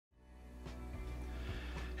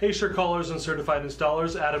Hey SureCallers and certified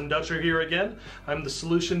installers, Adam Dutcher here again. I'm the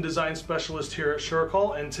Solution Design Specialist here at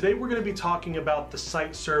SureCall, and today we're going to be talking about the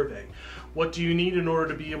site survey. What do you need in order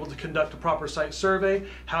to be able to conduct a proper site survey?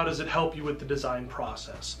 How does it help you with the design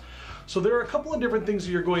process? So there are a couple of different things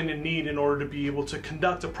that you're going to need in order to be able to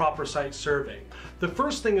conduct a proper site survey. The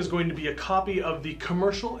first thing is going to be a copy of the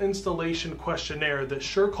commercial installation questionnaire that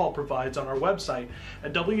SureCall provides on our website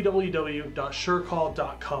at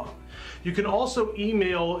www.surecall.com. You can also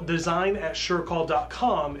email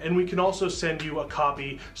design@surecall.com and we can also send you a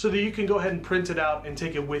copy so that you can go ahead and print it out and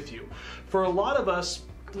take it with you. For a lot of us,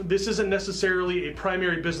 this isn't necessarily a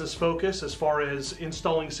primary business focus as far as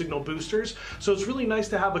installing signal boosters, so it's really nice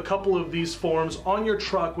to have a couple of these forms on your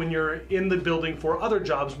truck when you're in the building for other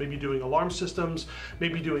jobs, maybe doing alarm systems,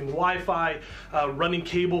 maybe doing Wi-Fi, running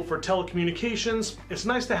cable for telecommunications. It's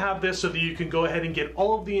nice to have this so that you can go ahead and get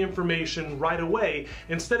all of the information right away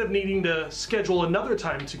instead of needing to schedule another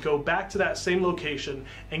time to go back to that same location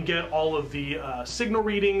and get all of the signal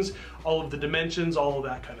readings, all of the dimensions, all of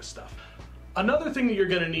that kind of stuff. Another thing that you're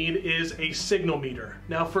going to need is a signal meter.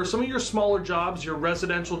 Now for some of your smaller jobs, your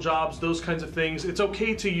residential jobs, those kinds of things, it's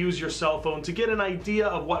okay to use your cell phone to get an idea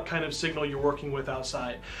of what kind of signal you're working with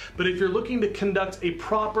outside. But if you're looking to conduct a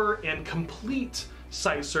proper and complete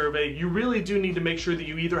site survey, you really do need to make sure that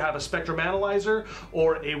you either have a spectrum analyzer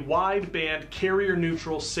or a wideband carrier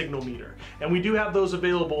neutral signal meter. And we do have those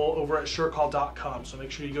available over at SureCall.com, so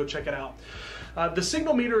make sure you go check it out. The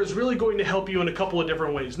signal meter is really going to help you in a couple of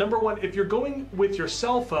different ways. Number one, if you're going with your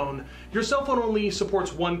cell phone only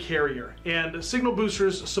supports one carrier, and signal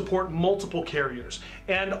boosters support multiple carriers.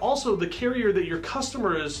 And also the carrier that your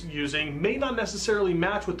customer is using may not necessarily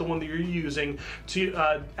match with the one that you're using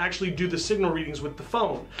to actually do the signal readings with the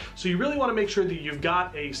phone. So you really want to make sure that you've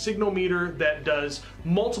got a signal meter that does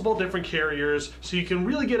multiple different carriers so you can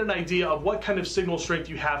really get an idea of what kind of signal strength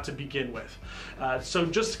you have to begin with. So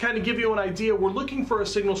just to kind of give you an idea, we're looking for a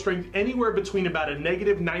signal strength anywhere between about a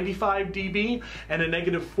 -95 dB and a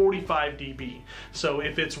 -45 dB. So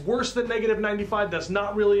if it's worse than -95, that's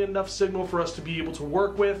not really enough signal for us to be able to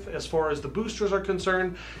work with as far as the boosters are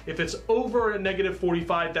concerned. If it's over a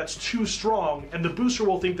 -45, that's too strong, and the booster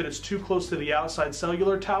will think that it's too close to the outside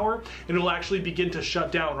cellular tower, and it'll actually begin to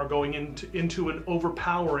shut down or going into an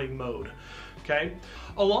overpowering mode. Okay?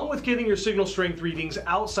 Along with getting your signal strength readings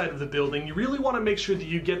outside of the building, you really want to make sure that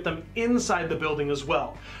you get them inside the building as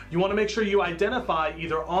well. You want to make sure you identify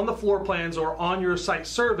either on the floor plans or on your site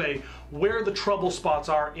survey where the trouble spots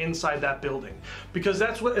are inside that building. Because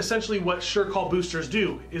that's essentially what SureCall boosters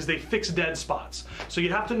do, is they fix dead spots. So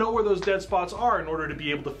you have to know where those dead spots are in order to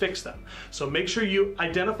be able to fix them. So make sure you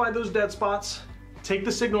identify those dead spots, take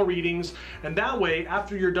the signal readings, and that way,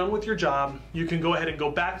 after you're done with your job, you can go ahead and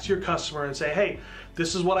go back to your customer and say, hey,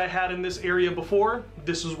 this is what I had in this area before,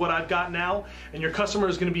 this is what I've got now, and your customer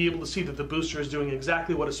is going to be able to see that the booster is doing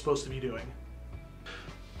exactly what it's supposed to be doing.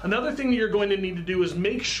 Another thing that you're going to need to do is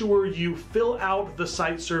make sure you fill out the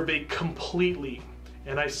site survey completely.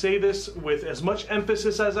 And I say this with as much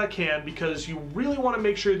emphasis as I can because you really want to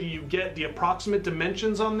make sure that you get the approximate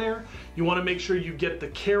dimensions on there. You want to make sure you get the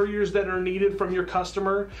carriers that are needed from your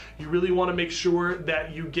customer. You really want to make sure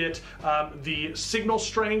that you get the signal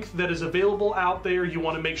strength that is available out there. You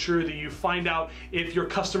want to make sure that you find out if your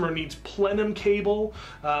customer needs plenum cable.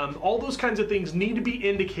 All those kinds of things need to be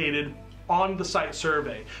indicated on the site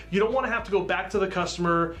survey. You don't want to have to go back to the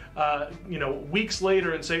customer weeks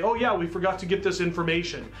later and say, oh yeah, we forgot to get this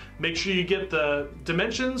information. Make sure you get the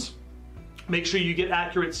dimensions, make sure you get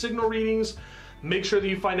accurate signal readings, make sure that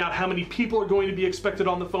you find out how many people are going to be expected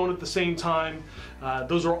on the phone at the same time.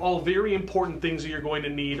 Those are all very important things that you're going to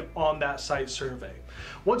need on that site survey.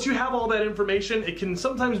 Once you have all that information, it can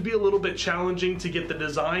sometimes be a little bit challenging to get the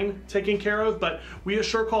design taken care of, but we at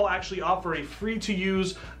SureCall actually offer a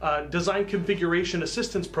free-to-use design configuration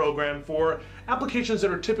assistance program for applications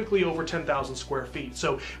that are typically over 10,000 square feet.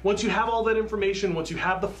 So once you have all that information, once you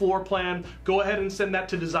have the floor plan, go ahead and send that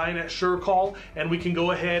to design@SureCall, and we can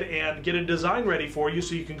go ahead and get a design ready for you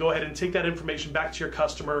so you can go ahead and take that information back to your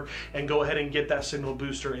customer and go ahead and get that signal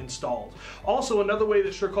booster installed. Also, another way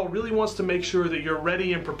that SureCall really wants to make sure that you're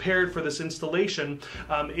ready and prepared for this installation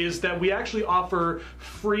is that we actually offer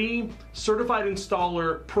free certified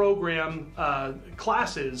installer program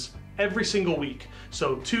classes every single week.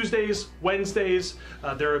 So Tuesdays, Wednesdays,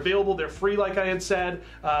 they're available, they're free like I had said.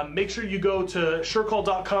 Make sure you go to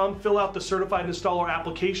SureCall.com, fill out the certified installer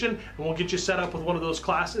application, and we'll get you set up with one of those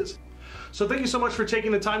classes. So thank you so much for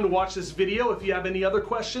taking the time to watch this video. If you have any other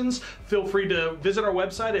questions, feel free to visit our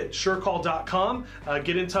website at SureCall.com.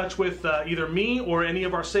 Get in touch with either me or any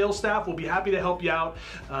of our sales staff. We'll be happy to help you out.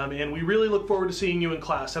 And we really look forward to seeing you in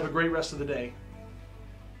class. Have a great rest of the day.